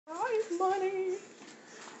money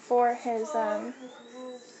for his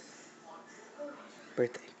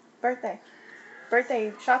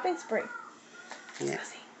birthday shopping spree. Yeah.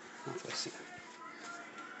 Let's go see.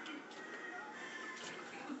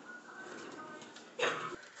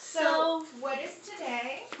 So, what is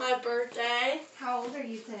today? My birthday. How old are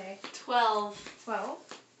you today? 12. 12?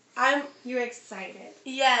 You excited?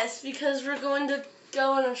 Yes, because we're going to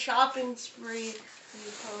go on a shopping spree.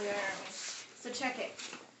 You totally are, aren't we? So check it.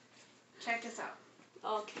 Check this out.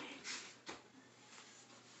 Okay.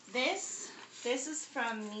 This is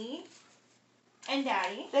from me and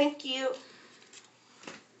Daddy. Thank you.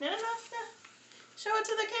 No. Show it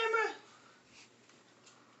to the camera.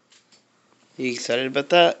 You excited about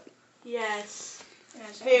that? Yes. Yeah,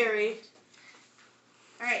 Very.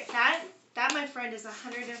 All right, that my friend is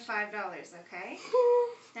 $105. Okay.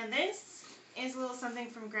 And this is a little something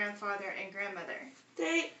from grandfather and grandmother.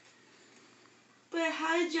 But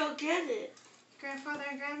how did y'all get it? Grandfather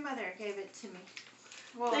and grandmother gave it to me.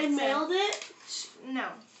 Well, They mailed it? No,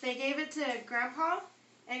 they gave it to Grandpa,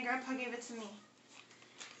 and Grandpa gave it to me.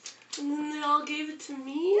 And then they all gave it to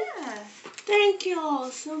me? Yeah. Thank you all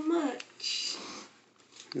so much.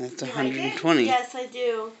 That's You like 120. it? Yes, I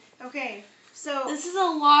do. Okay, so This is a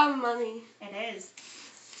lot of money. it is.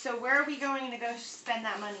 So where are we going to go spend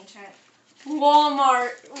that money, Trent?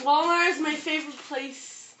 Walmart. Walmart is my favorite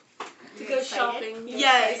place to go shopping. You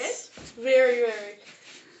Yes. Very, very.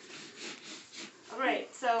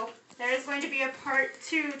 Alright, so there is going to be a part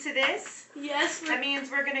 2 to this. Yes. That means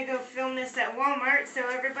we're going to go film this at Walmart. So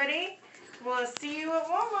everybody, we'll see you at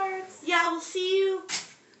Walmart. Yeah, we'll see you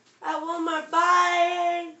at Walmart.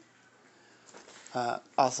 Bye.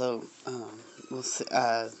 Also, we'll see,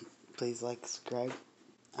 please like, subscribe.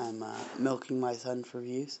 I'm milking my son for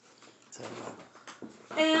views. So.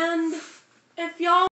 And if y'all